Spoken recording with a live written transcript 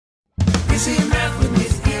Easy math with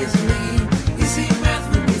Miss Easley. Easy math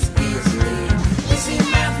with Miss Easley. Easy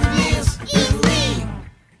math with Miss Easley.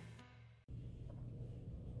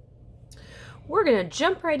 We're going to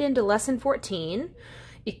jump right into lesson 14,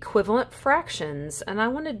 equivalent fractions. And I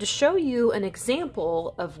wanted to show you an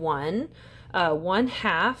example of one.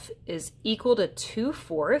 1/2 is equal to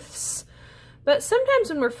 2/4. But sometimes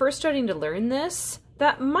when we're first starting to learn this,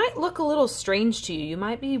 that might look a little strange to you. You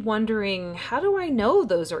might be wondering, how do I know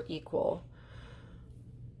those are equal?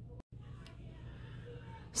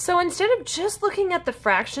 So instead of just looking at the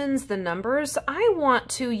fractions, the numbers, I want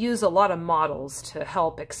to use a lot of models to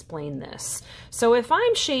help explain this. So if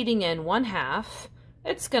I'm shading in 1/2,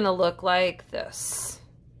 it's going to look like this.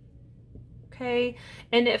 Okay,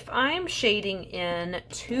 and if I'm shading in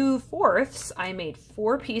 2/4, I made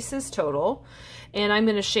 4 pieces total, and I'm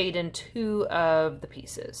going to shade in 2 of the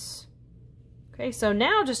pieces. Okay, so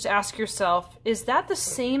now just ask yourself, is that the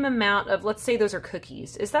same amount of, let's say those are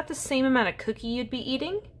cookies, is that the same amount of cookie you'd be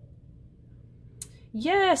eating?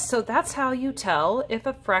 Yes, so that's how you tell if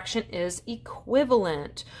a fraction is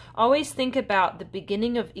equivalent. Always think about the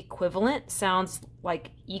beginning of equivalent sounds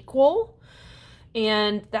like equal.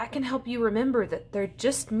 And that can help you remember that they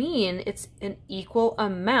just mean it's an equal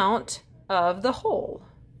amount of the whole.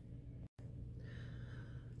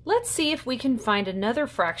 Let's see if we can find another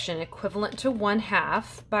fraction equivalent to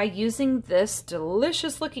 1/2 by using this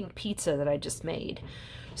delicious looking pizza that I just made.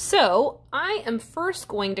 So I am first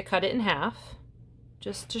going to cut it in half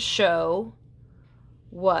just to show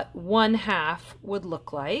what 1/2 would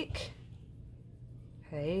look like.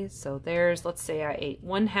 Okay, so there's, let's say I ate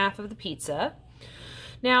 1/2 of the pizza.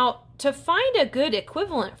 Now, to find a good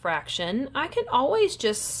equivalent fraction, I can always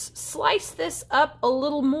just slice this up a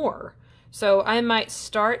little more. So I might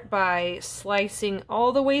start by slicing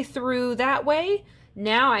all the way through that way.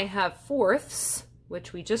 Now I have 4ths,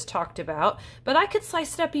 which we just talked about, but I could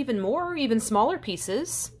slice it up even more, even smaller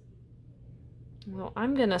pieces. Well,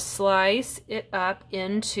 I'm gonna slice it up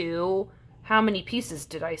into, how many pieces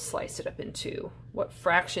did I slice it up into? What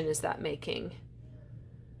fraction is that making?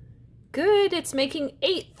 Good, it's making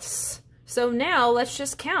 1/8. So now let's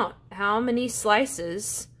just count how many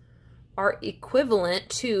slices are equivalent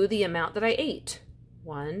to the amount that I ate.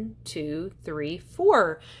 1, 2, 3,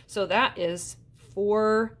 4. So that is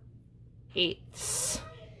 4/8.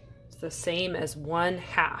 It's the same as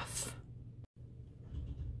 1/2.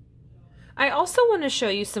 I also want to show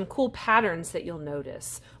you some cool patterns that you'll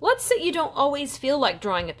notice. Let's say you don't always feel like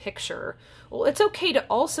drawing a picture. Well, it's okay to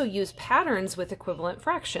also use patterns with equivalent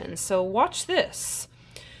fractions. So watch this.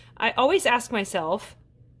 I always ask myself,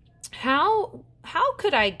 how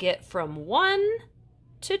could I get from 1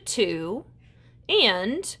 to 2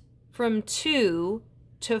 and from 2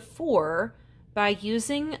 to 4 by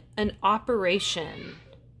using an operation?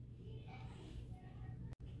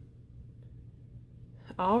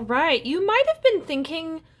 All right, you might have been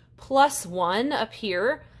thinking +1 up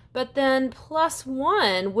here, but then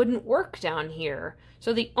 +1 wouldn't work down here.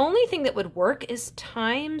 So the only thing that would work is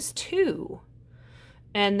times 2.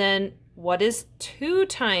 And then what is 2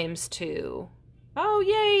 times 2? Oh,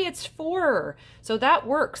 yay, it's 4. So that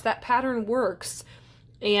works, that pattern works.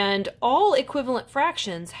 And all equivalent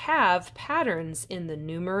fractions have patterns in the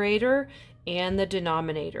numerator and the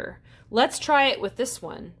denominator. Let's try it with this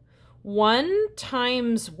one. 1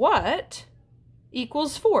 times what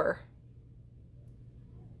equals 4?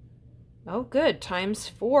 Oh, good, times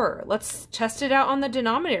 4. Let's test it out on the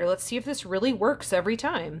denominator. Let's see if this really works every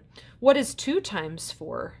time. What is 2 times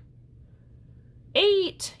 4?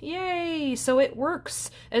 8. Yay! So it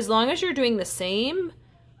works. As long as you're doing the same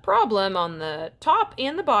problem on the top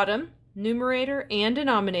and the bottom, numerator and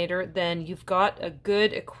denominator, then you've got a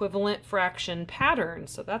good equivalent fraction pattern.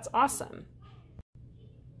 So that's awesome.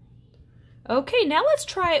 Okay, now let's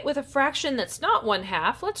try it with a fraction that's not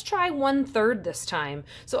 1/2. Let's try 1/3 this time.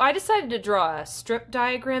 So I decided to draw a strip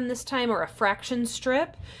diagram this time, or a fraction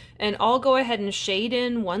strip, and I'll go ahead and shade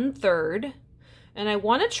in 1/3. And I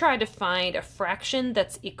want to try to find a fraction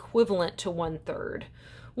that's equivalent to 1/3.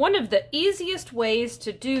 One of the easiest ways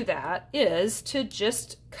to do that is to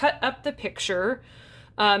just cut up the picture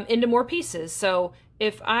into more pieces. So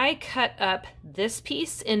if I cut up this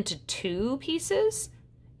piece into 2 pieces,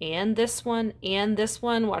 and this one,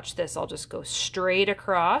 watch this, I'll just go straight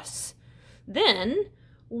across. Then,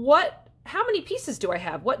 how many pieces do I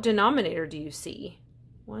have? What denominator do you see?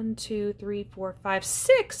 1, 2, 3, 4, 5,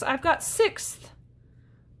 6. I've got 6th.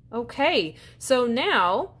 Okay, so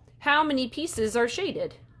now, how many pieces are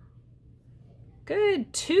shaded?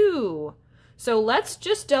 Good, 2. So let's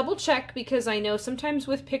just double check, because I know sometimes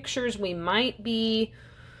with pictures we might be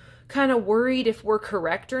kind of worried if we're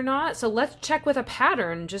correct or not. So let's check with a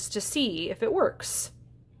pattern just to see if it works.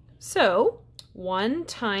 So 1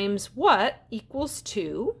 times what equals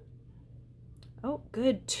 2? Oh,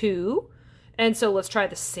 good, 2. And so let's try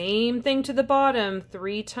the same thing to the bottom.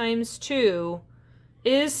 3 times 2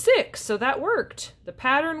 is 6. So that worked. The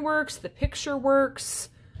pattern works, the picture works.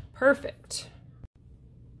 Perfect.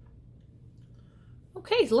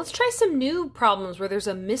 Okay, so let's try some new problems where there's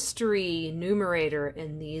a mystery numerator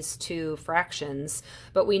in these two fractions,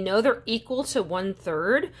 but we know they're equal to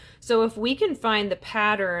 1/3. So if we can find the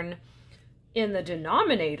pattern in the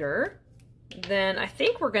denominator, then I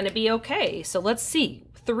think we're going to be okay. So let's see.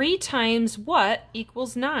 3 times what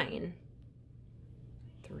equals 9?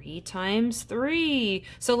 3 times 3.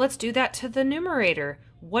 So let's do that to the numerator.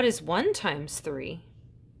 What is 1 times 3?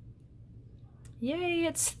 Yay,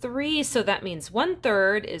 it's 3. So that means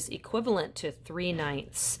 1/3 is equivalent to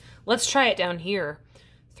 3/9. Let's try it down here.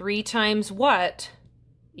 3 times what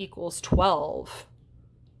equals 12?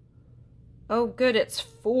 Oh, good, it's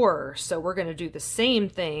 4. So we're going to do the same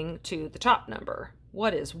thing to the top number.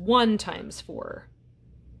 What is 1 times 4?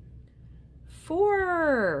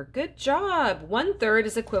 4. Good job. 1/3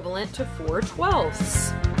 is equivalent to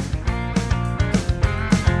 4/12.